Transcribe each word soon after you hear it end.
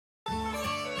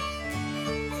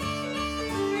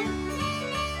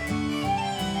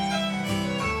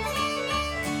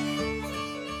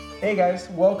Hey guys,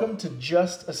 welcome to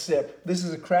Just a Sip. This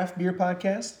is a craft beer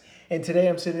podcast, and today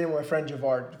I'm sitting in with my friend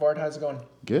Javard. Javard, how's it going?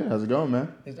 Good. How's it going,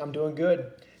 man? I'm doing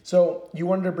good. So you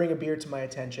wanted to bring a beer to my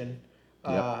attention.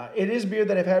 Yep. It is beer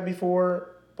that I've had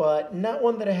before, but not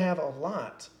one that I have a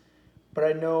lot. But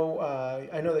I know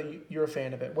that you're a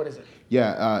fan of it. What is it?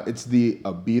 Yeah, it's the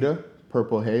Abita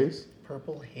Purple Haze.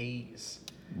 Purple Haze.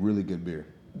 Really good beer.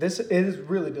 This is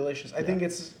really delicious. I Yeah. think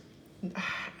it's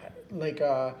like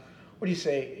what do you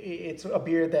say? It's a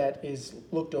beer that is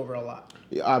looked over a lot.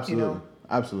 Yeah, absolutely. You know?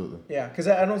 Absolutely. Yeah, because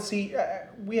I don't see.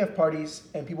 We have parties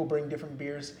and people bring different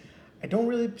beers. I don't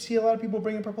really see a lot of people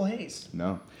bringing Purple Haze.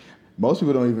 No. Most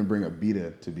people don't even bring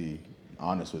Abita, to be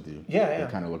honest with you. Yeah.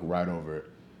 They kind of look right over it.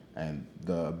 And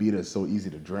the Abita is so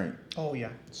easy to drink. Oh yeah.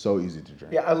 So easy to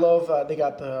drink. Yeah, I love. They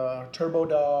got the Turbo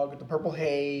Dog, the Purple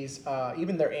Haze,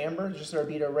 even their Amber, just their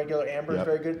Abita regular Amber is Yep.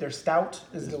 very good. Their Stout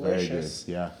is It's delicious.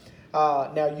 very good. Yeah.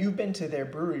 Now you've been to their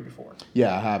brewery before.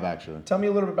 Yeah, I have actually. Tell me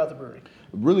a little bit about the brewery.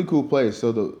 Really cool place.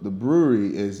 So the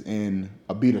brewery is in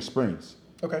Abita Springs.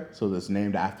 Okay. So it's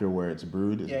named after where it's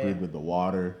brewed. It's Yeah, brewed yeah. with the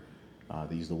water.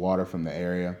 They use the water from the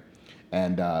area.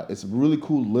 And it's a really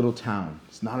cool little town.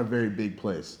 It's not a very big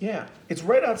place. Yeah, it's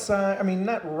right outside. I mean,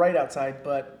 not right outside,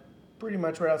 but pretty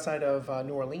much right outside of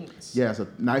New Orleans. Yeah, it's a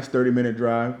nice 30-minute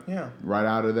drive. Yeah. Right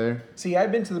out of there. See,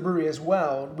 I've been to the brewery as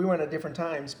well. We went at different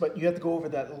times, but you have to go over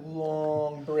that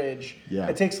long bridge. Yeah.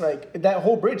 It takes that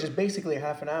whole bridge is basically a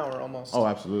half an hour almost. Oh,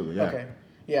 absolutely. Yeah. Okay.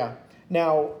 Yeah.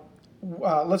 Now,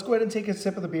 let's go ahead and take a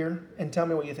sip of the beer and tell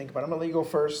me what you think about it. I'm going to let you go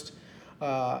first.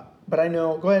 But I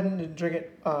know, go ahead and drink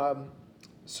it.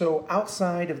 So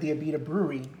outside of the Abita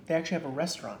Brewery, they actually have a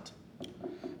restaurant.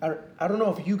 I don't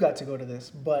know if you got to go to this,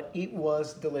 but it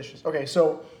was delicious. Okay,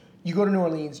 so you go to New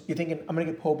Orleans, you're thinking, I'm going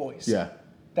to get po' boys. Yeah.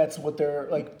 That's what they're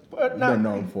like. Not They're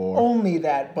known for. only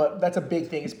that, but that's a big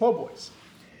thing. It's po' boys.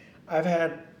 I've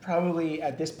had probably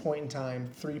at this point in time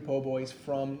 3 po' boys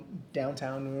from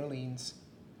downtown New Orleans.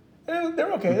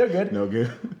 They're okay. They're good. No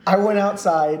good. I went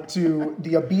outside to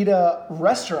the Abita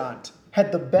restaurant,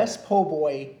 had the best po'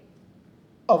 boy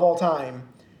of all time,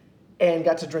 and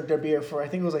got to drink their beer for, I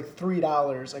think it was like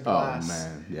 $3 a glass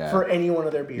man, yeah. for any one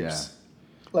of their beers.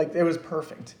 Like, it was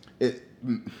perfect.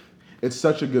 It's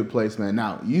such a good place, man.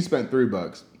 Now, you spent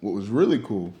 $3. What was really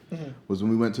cool was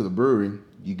when we went to the brewery,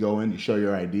 you go in, you show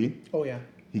your ID. Oh, yeah.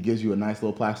 He gives you a nice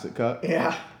little plastic cup.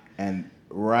 Yeah. And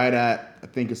right at, I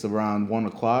think it's around 1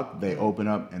 o'clock, they open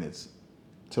up and it's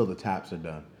till the taps are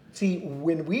done. See,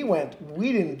 when we went,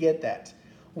 we didn't get that.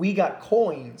 We got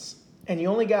coins, and you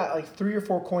only got like 3 or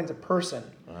 4 coins a person.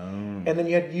 Oh. And then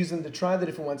you had to use them to try the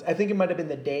different ones. I think it might have been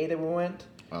the day that we went.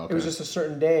 Okay. It was just a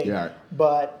certain day. Yeah.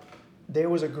 But there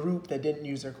was a group that didn't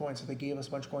use their coins, so they gave us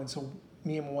a bunch of coins. So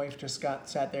me and my wife just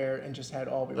sat there and just had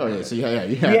all we Oh, yeah. wanted. So, yeah.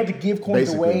 We had to give coins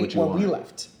basically away what you when we wanted.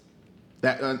 left.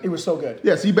 That, It was so good.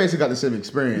 yeah, so you basically got the same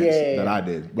experience Yeah. that I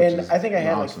did. Which And is I think I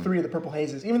had awesome. like 3 of the Purple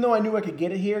Hazes, even though I knew I could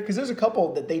get it here, because there's a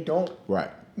couple that they don't Right.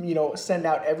 send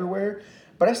out everywhere.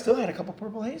 But I still had a couple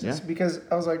Purple Hazes Yeah. because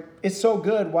I was like, it's so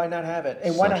good, why not have it?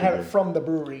 And why Such not a have it good- from the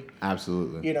brewery?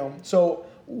 Absolutely. So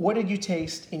what did you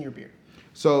taste in your beer?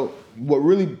 So what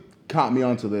really caught me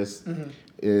onto this Mm-hmm.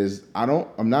 is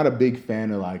I'm not a big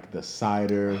fan of like the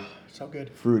cider, So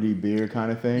good. fruity beer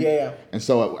kind of thing. Yeah. And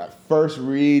so at first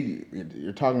read,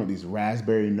 you're talking about these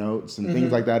raspberry notes and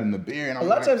things like that in the beer. And A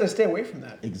lot of times I stay away from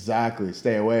that. Exactly.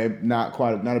 Stay away. Not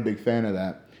a big fan of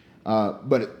that.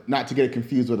 But not to get it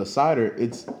confused with a cider,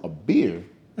 it's a beer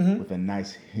with a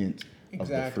nice hint of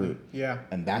the Exactly. fruit. Yeah.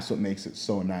 And that's what makes it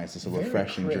so nice. It's a Very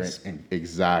refreshing crisp. drink. And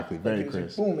exactly. Very Gives you-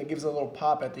 crisp. Boom, it gives a little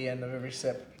pop at the end of every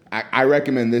sip. I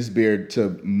recommend this beer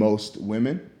to most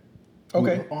women.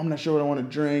 Okay. I'm not sure what I want to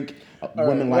drink. right,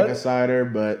 Women like a what- cider,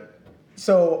 but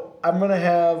So we're gonna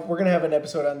have an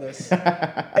episode on this,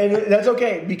 and that's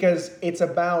okay because it's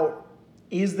about,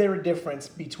 is there a difference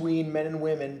between men and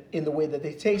women in the way that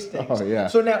they taste things? Oh, yeah.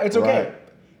 So now it's okay. Right.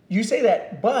 You say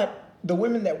that, but the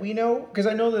women that we know, because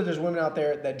I know that there's women out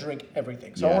there that drink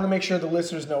everything. So I Yeah. want to make sure the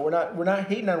listeners know we're not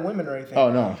hating on women or anything. oh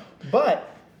no. But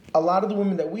a lot of the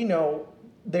women that we know,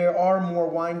 there are more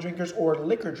wine drinkers or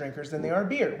liquor drinkers than they are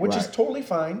beer, which is Right. totally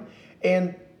fine.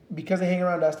 And because they hang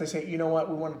around us, they say, you know what,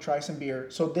 we want to try some beer.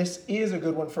 So this is a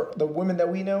good one for the women that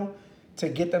we know to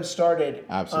get them started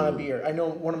on a Absolutely. beer. I know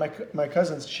one of my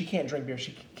cousins, she can't drink beer.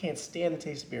 She can't stand the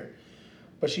taste of beer.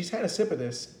 But she's had a sip of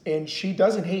this, and she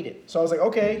doesn't hate it. So I was like,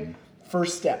 okay,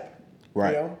 first step.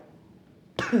 Right. You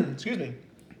know? Excuse me.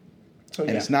 So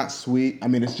And yeah. it's not sweet. I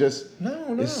mean, it's just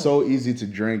No. it's so easy to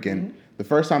drink. And the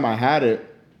first time I had it,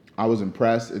 I was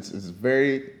impressed. It's a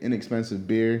very inexpensive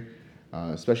beer.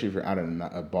 Especially if you're out at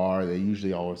a bar, they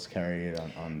usually always carry it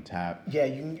on tap. Yeah,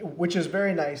 which is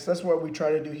very nice. That's what we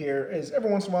try to do here. Is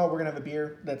every once in a while we're gonna have a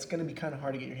beer that's gonna be kind of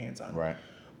hard to get your hands on. Right.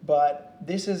 But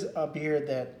this is a beer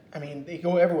that they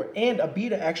go everywhere. And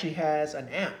Abita actually has an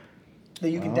app that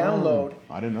you can download.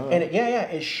 I didn't know that.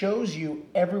 And it shows you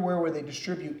everywhere where they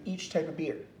distribute each type of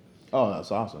beer. Oh,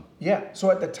 that's awesome. Yeah.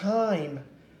 So at the time,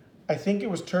 I think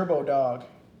it was Turbo Dog.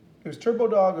 It was Turbo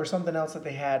Dog or something else that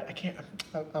they had.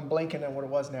 I'm blanking on what it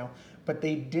was now. But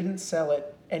they didn't sell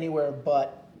it anywhere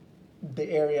but the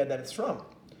area that it's from.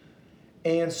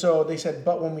 And so they said,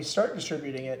 but when we start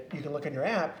distributing it, you can look in your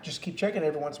app, just keep checking it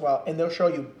every once in a while, and they'll show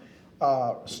you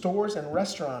stores and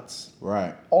restaurants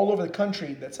all over the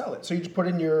country that sell it. So you just put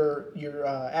in your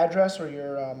address or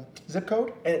your zip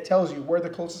code, and it tells you where the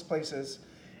closest place is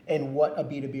and what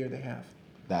Abita beer they have.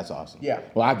 That's awesome. Yeah.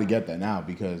 Well, I have to get that now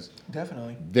because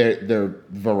definitely their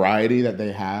variety that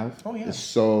they have is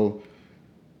so.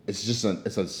 It's just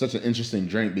such an interesting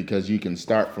drink because you can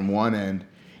start from one end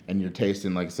and you're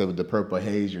tasting, like I said, with the purple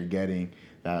haze, you're getting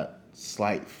that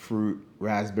slight fruit,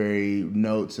 raspberry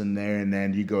notes in there, and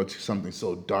then you go to something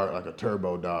so dark like a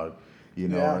Turbo Dog,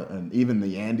 and even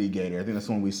the Andy Gator. I think that's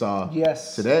one we saw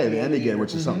today, the Andy Gator,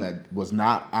 which is something that was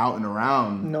not out and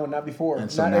around. No, not before. And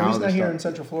so at least not here in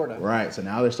Central Florida. Right, so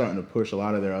now they're starting to push a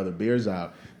lot of their other beers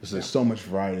out. So there's so much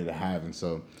variety to have, and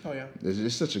so it's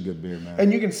just such a good beer, man.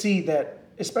 And you can see that,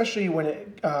 especially when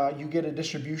you get a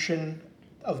distribution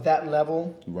of that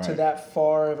level to that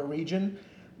far of a region,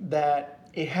 that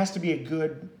it has to be a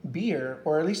good beer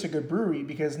or at least a good brewery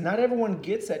because not everyone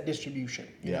gets that distribution.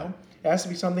 You know, it has to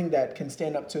be something that can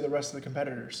stand up to the rest of the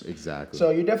competitors. Exactly. So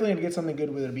you're definitely gonna get something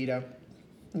good with Abita.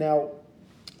 Now,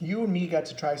 you and me got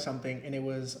to try something, and it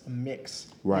was a mix.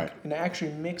 Right. And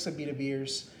actually mix Abita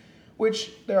beers,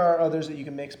 which there are others that you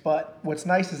can mix. But what's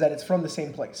nice is that it's from the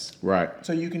same place. Right.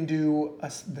 So you can do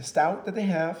the stout that they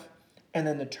have, and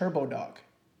then the Turbo Dog.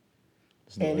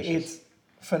 And it's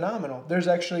phenomenal. There's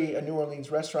actually a New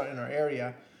Orleans restaurant in our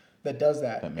area that does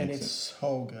that, and it's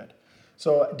so good.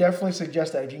 So definitely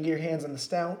suggest that if you can get your hands on the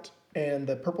stout and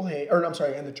the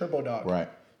and the Turbo Dog. Right.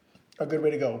 A good way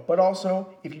to go. But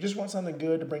also, if you just want something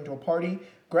good to bring to a party,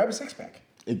 grab a 6-pack.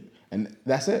 And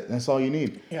that's it. That's all you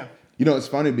need. Yeah. It's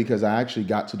funny because I actually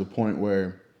got to the point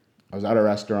where I was at a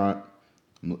restaurant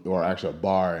or actually a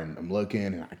bar, and I'm looking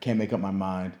and I can't make up my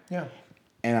mind. Yeah.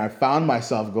 And I found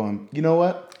myself going, you know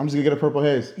what? I'm just going to get a Purple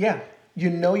Haze. Yeah.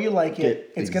 You like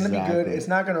it. It's going to be good. It's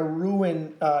not going to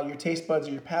ruin your taste buds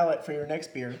or your palate for your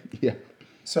next beer. Yeah.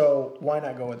 So why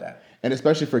not go with that? And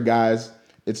especially for guys,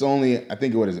 it's only, I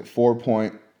think,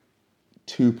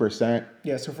 4.2%.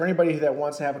 Yeah, so for anybody that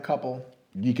wants to have a couple.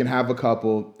 You can have a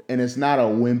couple, and it's not a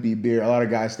wimpy beer. A lot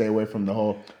of guys stay away from the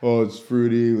whole, it's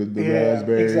fruity with the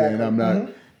raspberry. Exactly. And I'm not,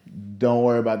 don't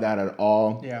worry about that at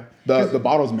all. Yeah. The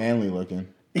bottle's manly looking.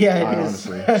 Yeah, it is.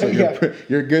 Honestly. So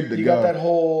you're good to go. You got that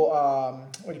whole,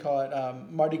 what do you call it,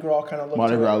 Mardi Gras kind of look.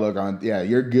 Mardi Gras look on. Yeah,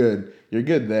 you're good. You're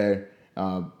good there.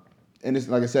 And it's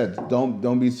like I said,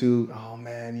 don't be too,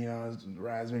 it's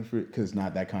raspberry fruit, because it's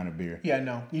not that kind of beer. Yeah,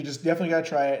 no. You just definitely got to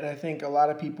try it. And I think a lot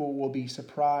of people will be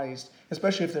surprised,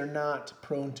 especially if they're not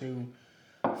prone to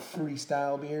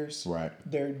freestyle beers. Right.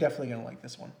 They're definitely going to like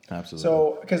this one. Absolutely.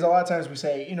 So, because a lot of times we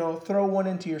say, throw one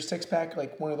into your 6-pack,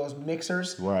 like one of those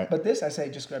mixers. Right. But this, I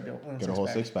say, just grab your Get a whole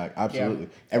 6-pack. Absolutely.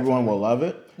 Yeah, everyone will love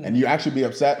it. Mm-hmm. And you actually be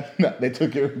upset that they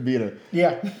took your Abita.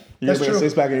 Yeah. You're going to bring a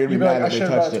 6-pack and you're going to be mad if they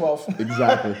touched it. 12.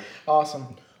 Exactly.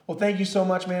 Awesome. Well, thank you so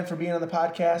much, man, for being on the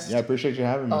podcast. Yeah, I appreciate you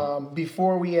having me.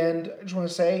 Before we end, I just want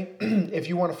to say, if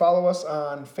you want to follow us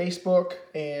on Facebook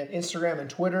and Instagram and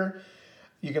Twitter,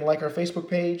 you can like our Facebook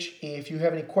page. If you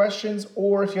have any questions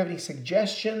or if you have any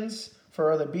suggestions for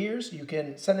other beers, you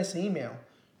can send us an email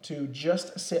to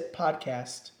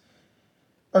justasipcast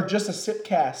at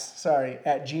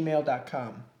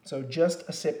gmail.com. So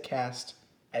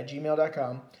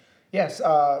justasipcast@gmail.com. Yes,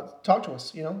 talk to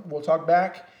us. We'll talk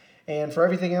back. And for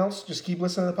everything else, just keep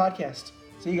listening to the podcast.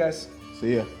 See you guys.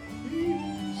 See ya.